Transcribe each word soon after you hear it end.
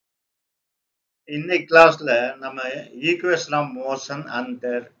இன்னைக்கு கிளாஸ்ல நம்ம equation of motion and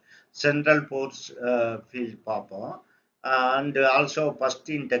their central force field பார்ப்போம். And also first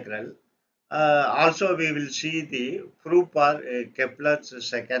integral. Also we will see the proof for Kepler's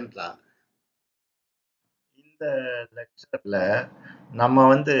second law. இந்த லெக்சர்ல நம்ம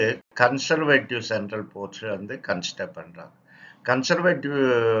வந்து conservative central force வந்து consider பண்றோம். கன்சர்வேட்டிவ்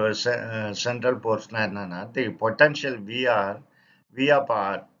சென்ட்ரல் ஃபோர்ஸ்னா என்னன்னா தி potential V of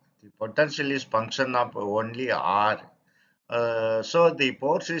R. The potential is function of only R. So the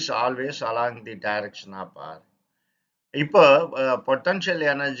force is always along the direction of R. இப்போ potential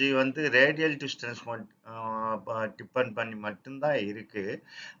energy வந்து radial distance depend பண்ணி மட்டும்தான் இருக்கு.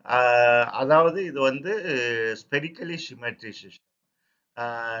 அதாவது இது வந்து ஸ்பெரிக்கலி சிமெட்ரி சிஸ்டம்.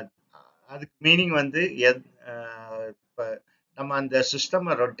 அதுக்கு மீனிங் வந்து இப்போ நம்ம அந்த சிஸ்டம்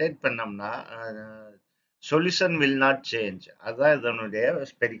ரொட்டேட் பண்ணோம்னா சொல்யூஷன் வில் நாட் சேஞ்ச். அதுதான் இதனுடைய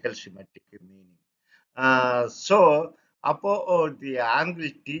ஸ்பெரிக்கல் சிமெட்ரிக்கு மீனிங். ஸோ அப்போ தி angle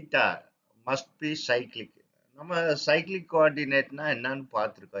theta must be cyclic. நம்ம சைக்ளிக் கோஆர்டினேட்னா என்னன்னு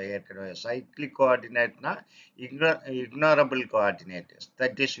பார்த்துருக்கோம் ஏற்கனவே. Cyclic கோஆர்டினேட்னா ignorable coordinate.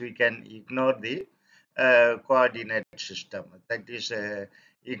 That is, we can ignore the coordinate system. That is,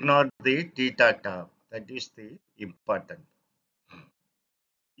 ignore the theta term. That is the important.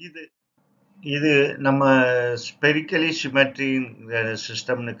 இது நம்ம spherically symmetry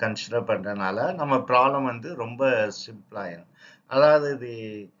சிஸ்டம்னு consider பண்றதுனால நம்ம problem வந்து ரொம்ப சிம்பிளாயிடும். அதாவது இது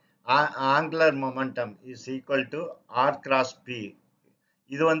angular momentum is equal to R cross B.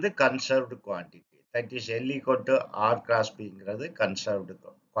 இது வந்து conserved quantity. That is L equal to R cross பிங்கிறது கன்சர்வ்டு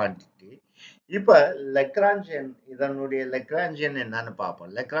குவான்டிட்டி. இப்போ லெக்ரான்ஜியன், இதனுடைய லெக்ரான்ஜியன் என்னன்னு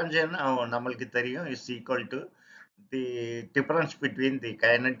பார்ப்போம். லெக்ரான்ஜியன் நம்மளுக்கு தெரியும் is equal to the difference between the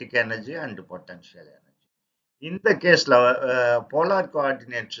kinetic energy and potential energy. In the case polar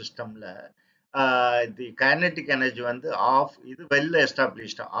coordinate system the kinetic energy வந்து half, இது well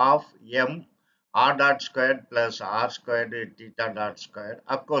established, half m r dot squared plus r squared theta dot squared.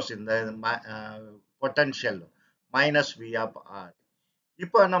 Of course in the potential minus v of r.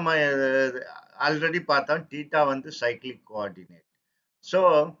 இப்போ நம்ம already பார்த்தோம் theta வந்து cyclic coordinate. So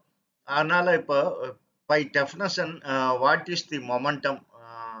அதனால இப்போ by definition what is the momentum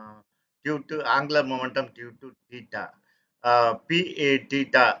due to angular momentum due to theta? P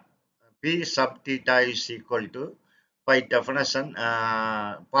theta, P sub theta is equal to, by definition,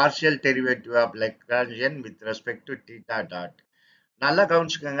 partial derivative of Lagrangian with respect to theta dot. நல்லா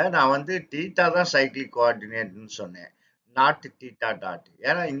கவனிச்சுக்கோங்க, நான் வந்து theta தான் cyclic கோஆர்டினேட்னு சொன்னேன், not theta dot.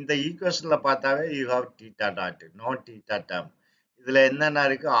 ஏன்னா இந்த ஈக்குவேஷன்ல பார்த்தாவே you have theta dot, no theta term. இதுல என்னென்ன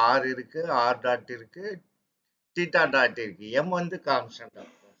இருக்கு, ஆர் இருக்கு, ஆர் டாட் இருக்கு, தீட்டா டாட் இருக்கு, எம் வந்து கான்ஸ்டன்ட்.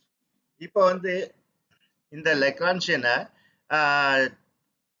 இப்போ வந்து இந்த லெக்ரான்ஷியனை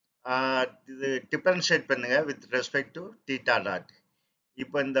இது டிஃபரன்ஷியேட் பண்ணுங்க with respect to theta dot.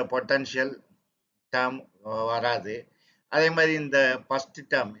 இப்போ இந்த பொட்டன்ஷியல் டேர்ம் வராது. அதே மாதிரி இந்த ஃபர்ஸ்ட்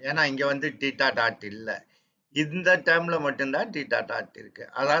டேர்ம், ஏன்னா இங்க வந்து தீட்டா டாட் இல்லை, இந்த டேர்ம்ல மட்டும்தான் தீட்டா டாட் இருக்கு.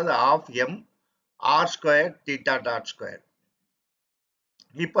 அதாவது of M R square theta dot square.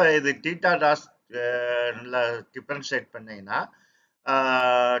 இப்போ இது தீட்டா டாட் டிஃபரன்ஷியேட் பண்ணீங்கன்னா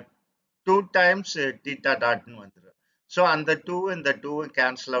 2 டைம்ஸ் தீட்டா டாட்னு வந்துடும். ஸோ அந்த 2 இந்த 2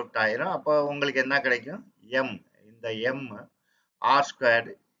 கேன்சல் அவுட் ஆயிரும். அப்போ உங்களுக்கு என்ன கிடைக்கும், எம், இந்த எம் ஆர்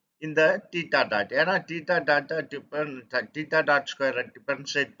ஸ்கொயர்டு இந்த தீட்டா டாட். ஏன்னா தீட்டா டாட்டை தீட்டா டாட் ஸ்கொயரை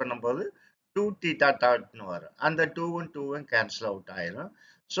டிஃபரன்ஷியேட் பண்ணும்போது 2 தீட்டா டாட்னு வரும். அந்த 2ம் கேன்சல் அவுட் ஆயிரும்.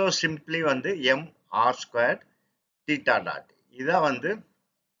 ஸோ சிம்பிளி வந்து M R square theta dot. இதான் வந்து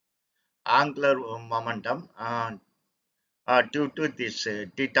angular momentum due to this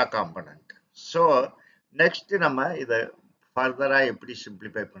theta component. So next நம்ம இதை ஃபர்தரா எப்படி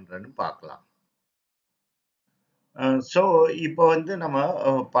சிம்பிளிஃபை பண்றேன்னு பார்க்கலாம். ஸோ இப்போ வந்து நம்ம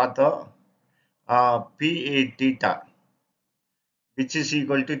பார்த்தோம் P theta which is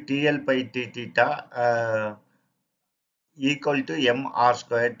equal to TL by T theta equal to M R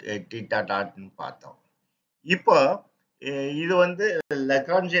squared theta dotனு பார்த்தோம். இப்போ இது வந்து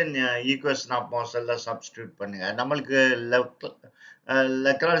லெக்ரான்ஜியன் ஈக்குவேஷன் ஆஃப் மோஷன்ல சப்ஸ்டிடியூட் பண்ணுங்க. நம்மளுக்கு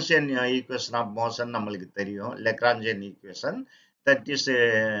லெக்ரான்ஜியன் ஈக்குவேஷன் ஆஃப் மோஷன் நம்மளுக்கு தெரியும். Lagrangian equation that is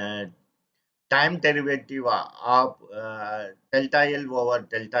time derivative of delta L over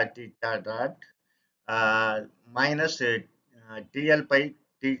delta theta dot minus TL by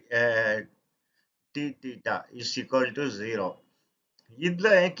D theta is equal to 0. இந்த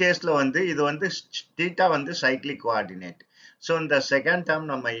கேஸ்ல வந்து இது வந்து தீட்டா வந்து சைக்ளிக் கோஆர்டினேட். ஸோ இந்த செகண்ட் டேர்ம்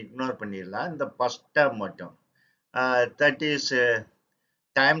நம்ம இக்னோர் பண்ணிடலாம், இந்த ஃபர்ஸ்ட் டேர்ம் மட்டும். That is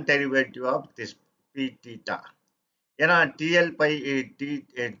time derivative of this be theta. ஏன்னா டிஎல் பை டி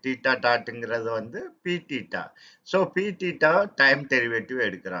தீட்டா டாட்டுங்கிறது வந்து B theta. So B theta time derivative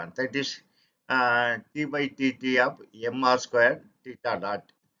எடுக்கிறான். That is D by DD of MR square theta dot.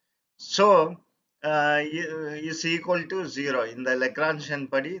 So is equal to zero. இந்த லெக்ரான்ஷியன்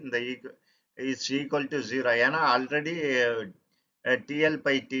படி இந்த is equal to zero. ஏன்னா already TL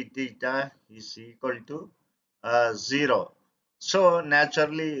by T theta is equal to 0. So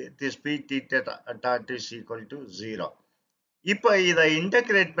naturally this P theta dot is equal to 0. இப்போ இதை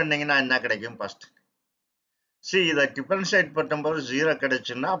integrate பண்ணீங்கன்னா என்ன கிடைக்கும் first? இதை டிஃபரன்ஷியேட் பண்ணும்போது 0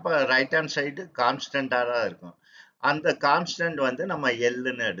 கிடைச்சுன்னா அப்போ ரைட் ஹேண்ட் சைடு கான்ஸ்டன்டாக தான் இருக்கும். அந்த கான்ஸ்டன்ட் வந்து நம்ம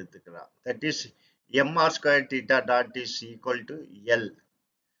எல்லுன்னு எடுத்துக்கலாம். That is MR square theta dot is equal to L,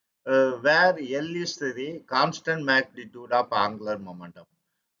 where L is the constant magnitude of angular momentum.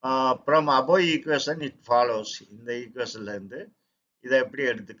 From above equation it follows. இந்த ஈக்குவேஷன்ல இருந்து இதை எப்படி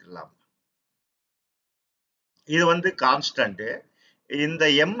எடுத்துக்கலாம்? இது வந்து கான்ஸ்டன்ட். இந்த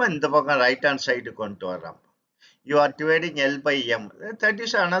m இந்த பக்கம் ரைட் ஹேண்ட் சைடு கொண்டு வர்றோம். You are dividing L by m. That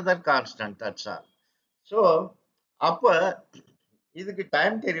is another constant. That's all. So அப்ப இதுக்கு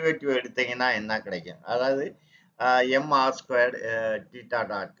டைம் டெரிவேட்டிவ் எடுத்தீங்கன்னா என்ன கிடைக்கும்? அதாவது mr squared theta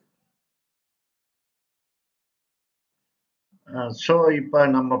dot. So இப்போ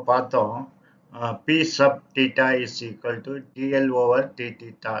நம்ம பார்த்தோம் P sub theta is equal to TL over T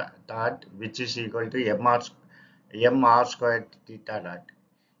theta dot, which is equal to mr squared theta dot.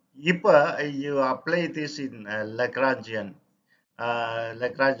 இப்போ you apply this in Lagrangian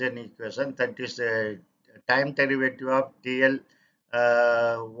equation, that is time derivative of TL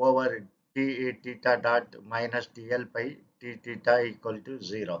over T theta dot minus TL by T theta equal to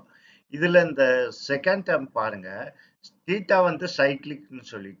 0. இதுல இந்த second term பாருங்க, theta வந்து சைக்ளிக்னு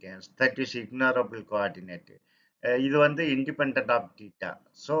சொல்லிட்டேன். That is இக்னரபிள் coordinate. இது வந்து independent of theta.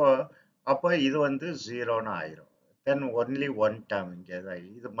 So அப்போ இது வந்து ஜீரோன்னு ஆயிரும். தென் ஒன்லி ஒன் டேர்ம் இங்கே தான்,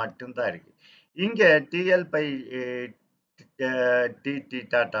 இது மட்டும்தான் இருக்கு. இங்கே TL by D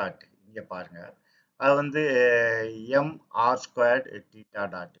theta dot இங்கே பாருங்க, அது வந்து mr squared theta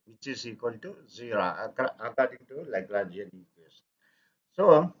dot, which is equal to 0 according to Lagrangian equation. So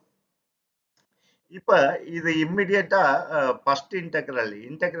இப்போ இது இம்மிடியட்டா ஃபர்ஸ்ட்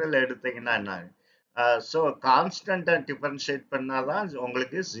இன்டெக்ரல் எடுத்தீங்கன்னா என்ன? ஸோ கான்ஸ்டன்டா டிஃபரன்ஷியேட் பண்ணாதான்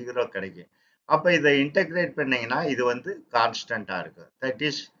உங்களுக்கு 0 கிடைக்கும். அப்போ இதை இன்டெகிரேட் பண்ணீங்கன்னா இது வந்து கான்ஸ்டன்டா இருக்கும். That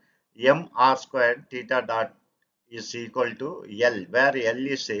is mr squared theta dot is equal to L, where L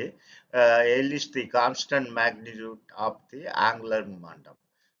is the constant magnitude of the angular momentum.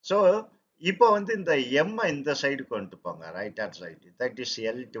 So இப்போ வந்து இந்த m இந்த சைடு கொண்டு போங்க, right hand side. That is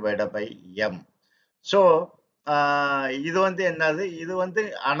L divided by m. So இது வந்து என்னது? இது வந்து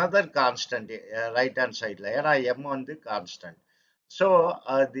அனதர் கான்ஸ்டன்ட் ரைட் ஹேண்ட் சைடில், ஏன்னா எம் வந்து கான்ஸ்டன்ட். ஸோ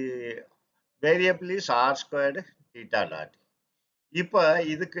அது variable is R squared theta dot. இப்போ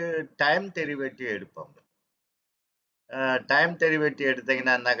இதுக்கு டைம் டெரிவேட்டிவ் எடுப்போம். டைம் டெரிவேட்டிவ்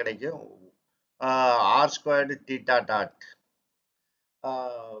எடுத்தீங்கன்னா என்ன கிடைக்கும்? R squared theta dot.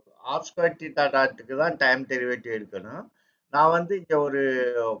 R square theta டாட்டுக்கு தான் டைம் டெரிவேட்டிவ் எடுக்கணும். நான் வந்து இங்கே ஒரு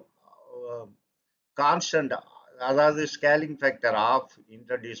கான்ஸ்டன்ட், அதாவது ஸ்கேலிங் ஃபேக்டர் ஆஃப்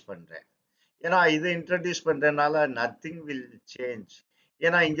இன்ட்ரடியூஸ் பண்றேன். ஏன்னா இது இன்ட்ரடியூஸ் பண்றதுனால நத்திங் வில் சேஞ்ச்.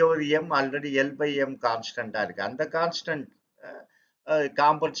 ஏன்னா இங்க ஒரு M already L by M கான்ஸ்டன்டா இருக்கு, அந்த கான்ஸ்டன்ட்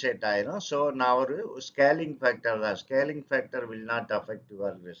காம்பன்சேட் ஆயிரும். ஸோ நான் ஒரு ஸ்கேலிங் ஃபேக்டர் தான், scaling factor will not affect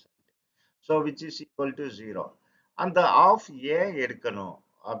your result. So which is equal to 0. அந்த ஆஃப் ஏன் எடுக்கணும்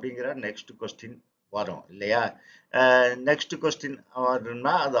அப்படிங்கிற நெக்ஸ்ட் கொஸ்டின் வரும் இல்லையா? நெக்ஸ்ட் கொஸ்டின்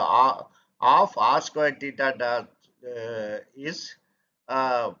வரும்னா அது of R square theta dot is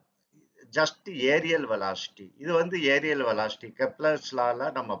just Ariel velocity. இது வந்து ஏரியல் வெலாசிட்டி, கெப்லர்ஸ் லால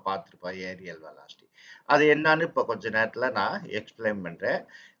நம்ம பார்த்துருப்போம் ஏரியல் வெலாசிட்டி. அது என்னன்னு இப்போ கொஞ்ச நேரத்தில் நான் எக்ஸ்பிளைன் பண்ணுறேன்.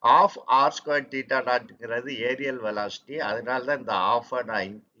 Of R square theta டாட்ங்கிறது Ariel velocity, அதனால தான் இந்த ஆஃபை நான்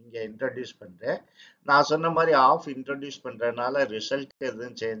இங்கே இன்ட்ரடியூஸ் பண்ணுறேன். நான் சொன்ன மாதிரி ஆஃப் இன்ட்ரடியூஸ் பண்ணுறதுனால ரிசல்ட்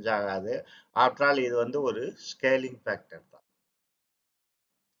எதுவும் சேஞ்ச் ஆகாது. ஆஃப்டர் ஆல் இது வந்து ஒரு ஸ்கேலிங் ஃபேக்டர் தான்.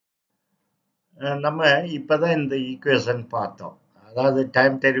 நம்ம இப்போதான் இந்த ஈக்குவேஷன் பார்த்தோம். அதாவது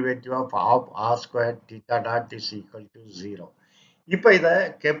time derivative of R square theta dot is equal to 0. இப்போ இதை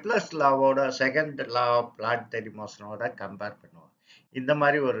Kepler's லாவோட second law of planetary மோஷனோட compare பண்ணுவோம். இந்த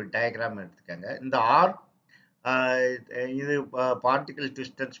மாதிரி ஒரு டயக்ராம் எடுத்துக்கோங்க. இந்த ஆர், இது particle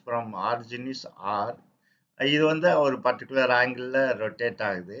distance from origin is R. இது வந்து ஒரு பர்டிகுலர் ஆங்கிளில் ரொட்டேட்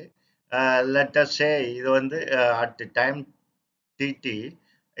ஆகுது. லெட் அஸ் சே இது வந்து அட் டைம் டிடி,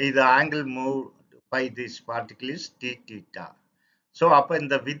 இது angle move by this particle is D theta. So அப்போ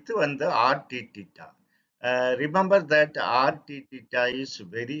இந்த வித் வந்து R D theta. Remember that R D theta is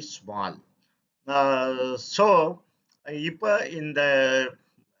very small. So இப்ப இந்த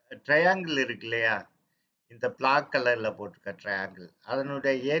ட்ரையாங்கிள் இருக்கு இல்லையா? இந்த பிளாக் கலர்ல போட்டிருக்க ட்ரையாங்கிள்.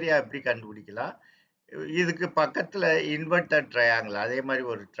 அதனுடைய ஏரியா எப்படி கண்டுபிடிக்கலாம்? இதுக்கு பக்கத்துல இன்வெர்டட் ட்ரையாங்கிள் அதே மாதிரி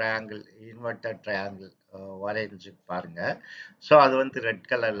ஒரு ட்ரையாங்கிள் இன்வெர்டட் ட்ரையாங்கிள் வரைஞ்சு பாருங்க. ஸோ அது வந்து ரெட்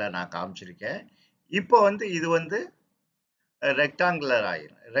கலர்ல நான் காமிச்சிருக்கேன். இப்போ வந்து இது வந்து ரெக்டாங்குலர்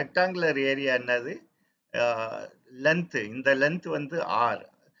ஆயிரும். ரெக்டாங்குலர் ஏரியா என்னது? லென்த் இந்த லென்த் வந்து R.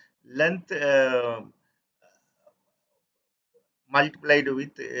 Length multiplied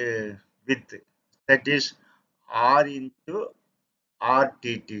with width, that is r into rt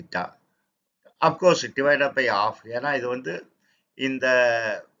theta, of course divided by half. ஏன்னா இது வந்து இந்த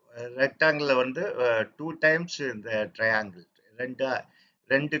ரெக்டாங்கிள் வந்து டூ டைம்ஸ் இந்த ட்ரையாங்கிள் ரெண்டு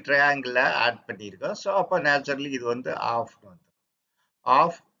ரெண்டு ட்ரையாங்கிள ஆட் பண்ணியிருக்கோம். ஸோ அப்போ நேச்சுரலி இது வந்து ஆஃப் வந்து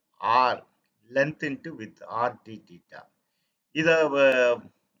of R length into with R D theta. இதை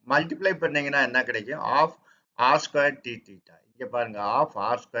மல்டிப்ளை பண்ணீங்கன்னா என்ன கிடைக்கும்? Of R square D theta. இங்கே பாருங்க, of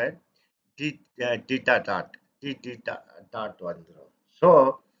R square D theta dot D theta dot வந்துடும். ஸோ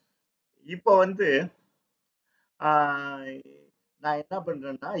இப்போ வந்து நான் என்ன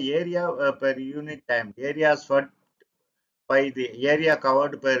பண்றேன்னா area per unit time, area sweat by the area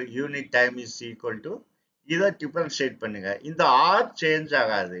covered per unit time is equal to இதை differentiate பண்ணுங்க. இந்த ஆர் சேஞ்ச்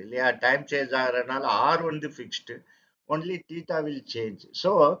ஆகாது இல்லையா? டைம் சேஞ்ச் ஆகிறதுனால ஆர் வந்து fixed, only theta will change.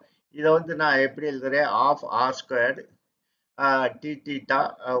 So இதை வந்து நான் எப்படி எழுதுறேன்? Of R squared D theta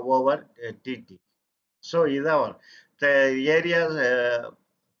over DD. So இதான் வரும். The area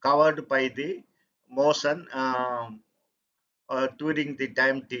covered by the motion during the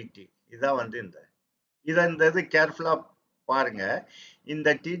time dt. இதான் வந்து இந்த இது கேர்ஃபுல்லா பாருங்க.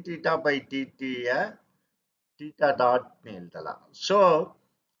 இந்த டி தீட்டா பை டிடிய தீட்டா டாட்னு எழுதலாம். ஸோ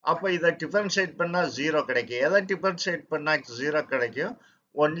அப்போ இதை டிஃபரன்ஷியேட் பண்ணா ஜீரோ கிடைக்கும். எதை டிஃபரன்ஷியேட் பண்ணா ஜீரோ கிடைக்கும்?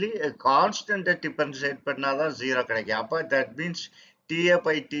 ஒன்லி கான்ஸ்டன்ட்டை டிஃபரன்ஷியேட் பண்ணாதான் ஜீரோ கிடைக்கும். அப்போ that means DA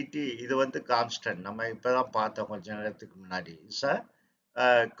by DD இது வந்து கான்ஸ்டன்ட். நம்ம இப்போதான் பார்த்தோம் கொஞ்ச நேரத்துக்கு முன்னாடி. It's a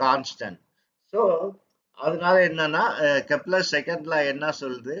constant. ஸோ அதனால என்னன்னா கெப்லர் செகண்ட் லா என்ன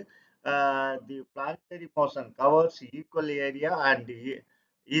சொல்லுது? தி planetary motion covers equal area and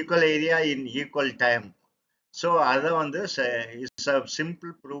equal area in equal time. So அதை வந்து it's a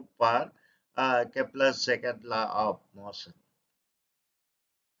simple proof for Kepler second law of motion.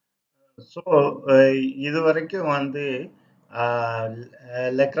 So இது வரைக்கும் வந்து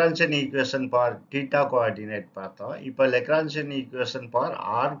Lagrangian equation for theta coordinate பார்த்தோம். இப்போ Lagrangian equation for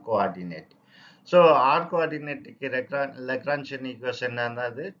R coordinate. So R கோஆர்டினேட்டுக்கு Lagrangian equation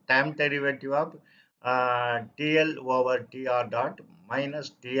என்னது? Time derivative of TL over TR dot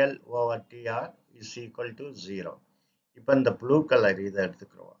minus TL over TR is equal to zero. இப்போ இந்த blue colour இதை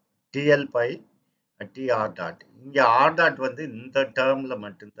எடுத்துக்கிறோம். TL by TR dot. இங்கே R dot வந்து இந்த டேர்ம்ல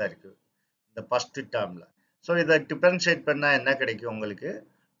மட்டும்தான் இருக்கு, இந்த ஃபர்ஸ்ட் டேர்ம்ல. ஸோ இதை டிஃபரன்ஷியேட் பண்ணால் என்ன கிடைக்கும் உங்களுக்கு?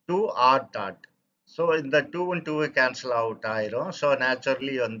 2r dot. ஸோ இந்த 2 கேன்சல் அவுட் ஆயிரும். ஸோ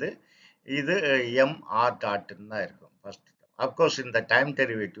நேச்சுரலி வந்து இது mr டாட்னு தான் இருக்கும் ஃபர்ஸ்ட். அப்கோர்ஸ் இந்த டைம்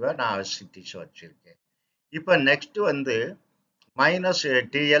டெரிவேட்டிவை நான் சிட்டிஸ் வச்சிருக்கேன். இப்போ நெக்ஸ்ட் வந்து minus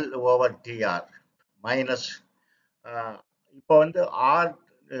TL over TR minus. இப்போ வந்து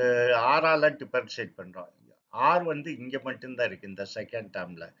ஆரால டிஃபரன்ஷியேட் பண்றோம். ஆர் வந்து இங்க மட்டும்தான் இருக்கு இந்த செகண்ட்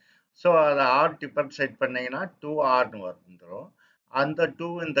டேர்ம்ல. ஸோ அதை ஆர் டிஃபரன்ஷியேட் பண்ணீங்கன்னா 2rன்னு வந்துடும். அந்த 2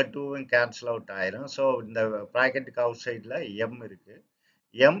 இந்த 2 கேன்சல் அவுட் ஆயிரும். ஸோ இந்த ப்ராக்கெட்டுக்கு அவுட் சைடில் எம் இருக்கு.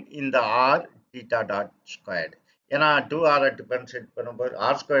 எம் இந்த ஆர் தீட்டா டாட் ஸ்கொயர்டு. ஏன்னா 2r டிஃபரன்ஷியேட் பண்ணும்போது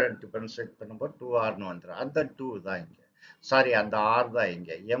ஆர் ஸ்கொயர் டிஃபரன்ஷியேட் பண்ணும்போது 2rன்னு வந்துடும். அந்த 2 தான் இங்கே, சாரி அந்த ஆர் தான்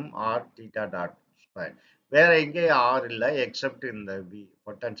இங்கே, எம்ஆர் தீட்டா டாட் ஸ்கொயர். வேற எங்கேயும் ஆர் இல்லை எக்ஸப்ட் இந்த we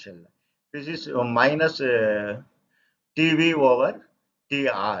potential. This is minus TV over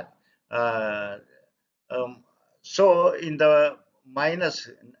TR. So இந்த minus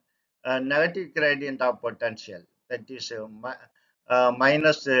negative gradient of potential, that is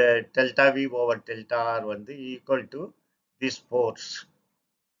minus delta v over delta r வந்து equal to this force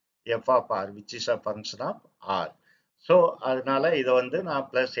f of r which is a function of r. So அதனால இதை வந்து நான்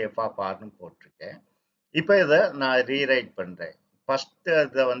plus F of ஆர்னு போட்டிருக்கேன். இப்போ இதை நான் ரீரைட் பண்ணுறேன். ஃபர்ஸ்ட்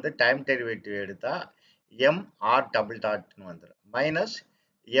இதை வந்து டைம் டெரிவேட்டிவ் எடுத்தா mr டபுள் டாட்னு வந்துடும் minus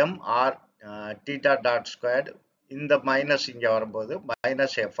mr theta dot squared. இந்த மைனஸ் இங்கே வரும்போது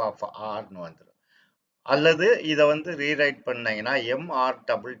மைனஸ் எஃப் ஆஃப் ஆர்னு வந்துடும். அல்லது இதை வந்து ரீரைட் பண்ணீங்கன்னா mr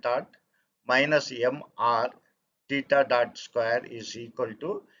double dot minus mr theta dot square is equal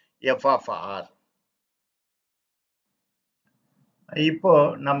to F of R. இப்போ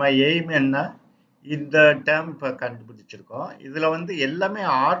நம்ம எய்ம் என்ன? இந்த டேர்ம் இப்போ கண்டுபிடிச்சிருக்கோம். இதில் வந்து எல்லாமே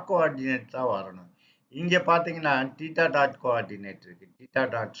ஆர் கோஆர்டினேட் தான் வரணும். இங்கே பார்த்தீங்கன்னா தீட்டா டாட் கோஆர்டினேட் இருக்கு, தீட்டா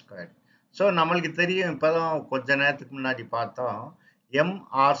டாட் ஸ்கொயர். ஸோ நம்மளுக்கு தெரியும் இப்போதான் கொஞ்ச நேரத்துக்கு முன்னாடி பார்த்தோம் M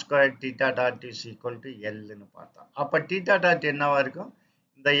R square theta dot is equal to எல்னு பார்த்தோம். அப்போ டீட்டா டாட் என்னவா இருக்கும்?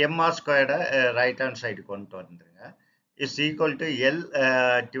 இந்த எம்ஆர் ஸ்கொயர்டை ரைட் ஹேண்ட் சைடு கொண்டு வந்துருங்க. Is equal to L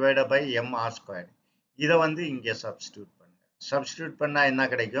divide by MR square. இதை வந்து இங்கே சப்ஸ்டியூட் பண்ணுங்க. சப்ஸ்டியூட் பண்ணால் என்ன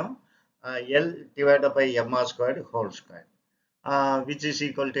கிடைக்கும்? L divide by MR square whole square which is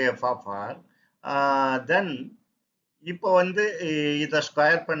equal to F of R. தென் இப்போ வந்து இதை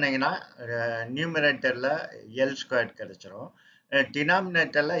ஸ்கொயர் பண்ணீங்கன்னா நியூமினேட்டரில் எல் ஸ்கொயர் கிடைச்சிரும்.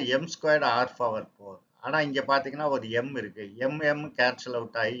 டினாமினேட்டரில் எம் ஸ்கொயர் ஆர் பவர் 4. ஆனால் இங்கே பார்த்தீங்கன்னா ஒரு எம் இருக்கு. எம் கேன்சல்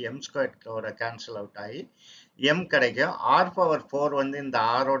அவுட் ஆகி எம் ஸ்கொயரோட கேன்சல் அவுட் ஆகி எம் கிடைக்கும். ஆர் பவர் 4 வந்து இந்த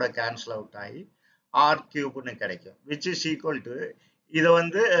ஆரோட கேன்சல் அவுட் ஆகி ஆர் கியூப்னு கிடைக்கும். விச் இஸ் ஈக்குவல் டு இது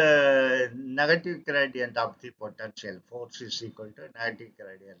வந்து negative gradient of the potential. Force is equal to negative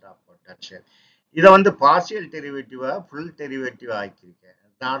gradient of potential. இதை வந்து பார்சியல் டெரிவேட்டிவா ஃபுல் டெரிவேட்டிவ் ஆக்கியிருக்கேன்,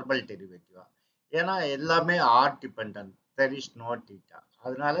 நார்மல் டெரிவேட்டிவா. ஏன்னா எல்லாமே R depend, there is no theta.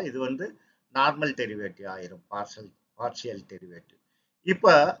 அதனால இது வந்து நார்மல் டெரிவேட்டிவ் ஆயிரும், பார்சியல் டெரிவேட்டிவ்.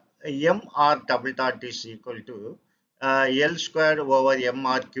 இப்போ MR double dot is equal to L square over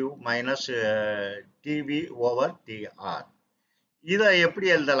MR Q minus TV over TR. இதை எப்படி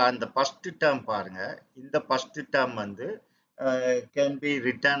எழுதலாம்? இந்த ஃபர்ஸ்ட் டேர்ம் பாருங்க. இந்த ஃபர்ஸ்ட் டேர்ம் வந்து can be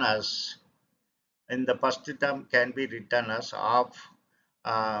written as, in the first term can be written as of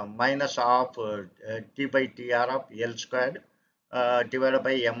minus of t by tr of L squared divided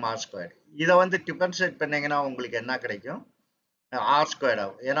by mr squared. இதை வந்து differentiate பண்ணீங்கன்னா உங்களுக்கு என்ன கிடைக்கும்? ஆர் ஸ்கொயர்டா,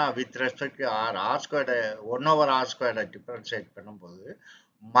 ஏன்னா with respect to R ஸ்கொயர்டை 1/r² differentiate பண்ணும்போது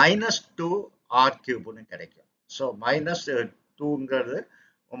 -2 R கியூப்னு கிடைக்கும். So -2ங்கிறது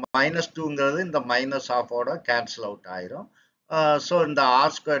இந்த மைனஸ் ஆஃபோட கேன்சல் அவுட் ஆயிரும். ஸோ இந்த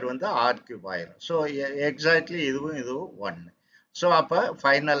ஆர் ஸ்கொயர் வந்து ஆர் கியூப் ஆயிரும். ஸோ எக்ஸாக்ட்லி இதுவும் 1. ஸோ அப்போ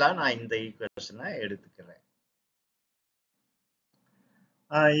ஃபைனலாக நான் இந்த ஈக்குவேஷனை எடுத்துக்கிறேன்.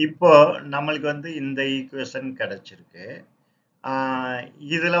 இப்போ நம்மளுக்கு வந்து இந்த ஈக்குவேஷன் கிடைச்சிருக்கு.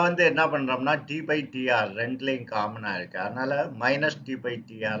 இதில் வந்து என்ன பண்ணுறோம்னா டி பை டிஆர் ரெண்டுலேயும் காமனாக இருக்கு. அதனால மைனஸ் டி பை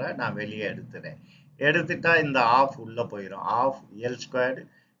டிஆரை நான் வெளியே எடுத்துட்டா இந்த ஆஃப் உள்ளே போயிடும். Of L squared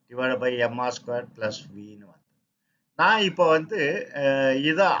divide by MR square plus வின்னு வந்து நான் இப்போ வந்து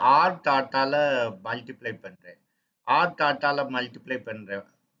இதை ஆர் டாட்டால மல்டிப்ளை பண்ணுறேன். ஆர் டாட்டால மல்டிப்ளை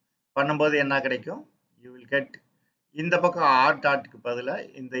பண்ணும்போது என்ன கிடைக்கும்? யூ வில் கெட் இந்த பக்கம் ஆர் டாட்டுக்கு பதிலாக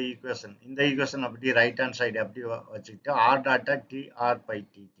இந்த ஈக்குவேஷன் அப்படி ரைட் ஹேண்ட் சைடு அப்படி வச்சுக்கிட்டு ஆர் டாட்டா டிஆர் பை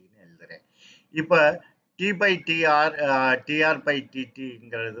டிடின்னு எழுதுறேன். இப்போ டி பை டிஆர் பை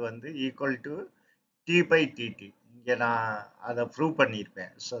டிடிங்கிறது வந்து equal to D by DD. இங்கே நான் அதை ப்ரூவ்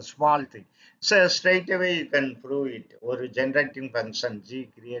பண்ணியிருப்பேன். So small thing. So straight away you can prove it. ஒரு ஜென்ரேட்டிங் ஃபங்க்ஷன் ஜி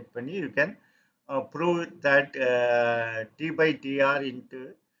கிரியேட் பண்ணி you can prove that t by tr into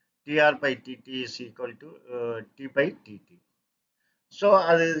tr by tt is equal to t by tt. So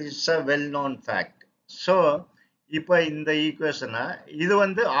அது is a well known fact. So இப்போ இந்த ஈக்குவேஷனை இது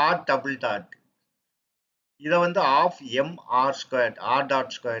வந்து R double dot, இதை வந்து of M R square R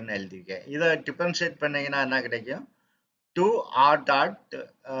dot ஸ்கொயர்னு எழுதியிருக்கேன். இதை டிஃபரன்ஷியேட் பண்ணீங்கன்னா என்ன கிடைக்கும்? 2 R dot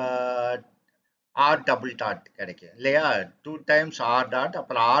R double dot கிடைக்கும் இல்லையா? 2 டைம்ஸ் ஆர் டாட்,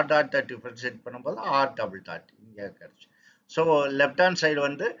 அப்புறம் ஆர் டாட்டை டிஃபரன்ஷியேட் பண்ணும்போது ஆர் டபுள் டாட் இங்கே கிடைச்சு. ஸோ லெஃப்ட் ஹேண்ட் சைடு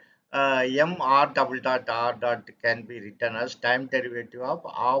வந்து M R double dot R dot can be written as time derivative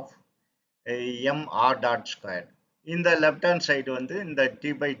of M R dot square. இந்த left hand side வந்து இந்த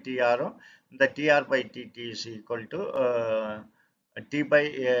D by டிஆரும் இந்த TR by DD is equal to D by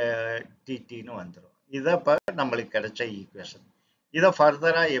டிடின்னு வந்துடும். இதை இப்போ நம்மளுக்கு கிடைச்ச ஈக்குவேஷன். இதை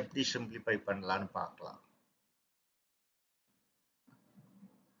ஃபர்தராக எப்படி சிம்பிளிஃபை பண்ணலான்னு பார்க்கலாம்.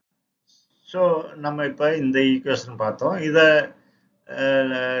 ஸோ நம்ம இப்போ இந்த ஈக்குவேஷன் பார்த்தோம். இதை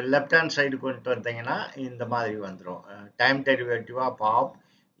லெஃப்ட் ஹேண்ட் சைடு கொண்டு வந்தீங்கன்னா இந்த மாதிரி வந்துடும். Time derivative of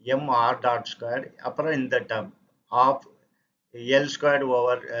M R dot square, அப்புறம் இந்த term of L square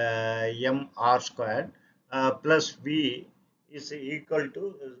over M R square plus we is equal to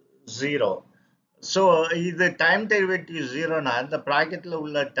 0. So இது டைம் டெரிவேட்டிவ் 0னா இந்த ப்ராக்கெட்டில்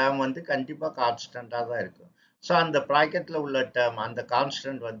உள்ள டேர்ம் வந்து கண்டிப்பாக கான்ஸ்டண்ட்டாக தான் இருக்கும். ஸோ அந்த ப்ராக்கெட்டில் உள்ள டேர்ம் அந்த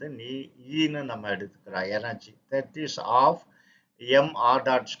கான்ஸ்டன்ட் வந்து ஈன்னு நம்ம எடுத்துக்கிறோம். Energy that is of M R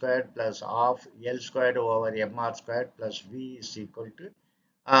dot square plus of L square over MR square plus we is equal to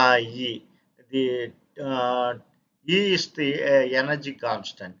E. The E is the energy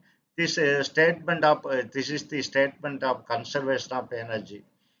constant. This is the statement of conservation of energy.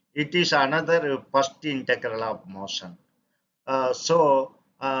 It is another first integral of motion. So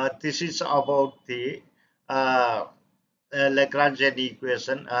this is about the Lagrangian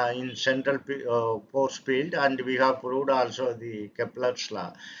equation in central force field, and we have proved also the Kepler's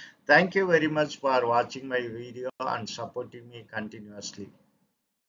law. Thank you very much for watching my video and supporting me continuously.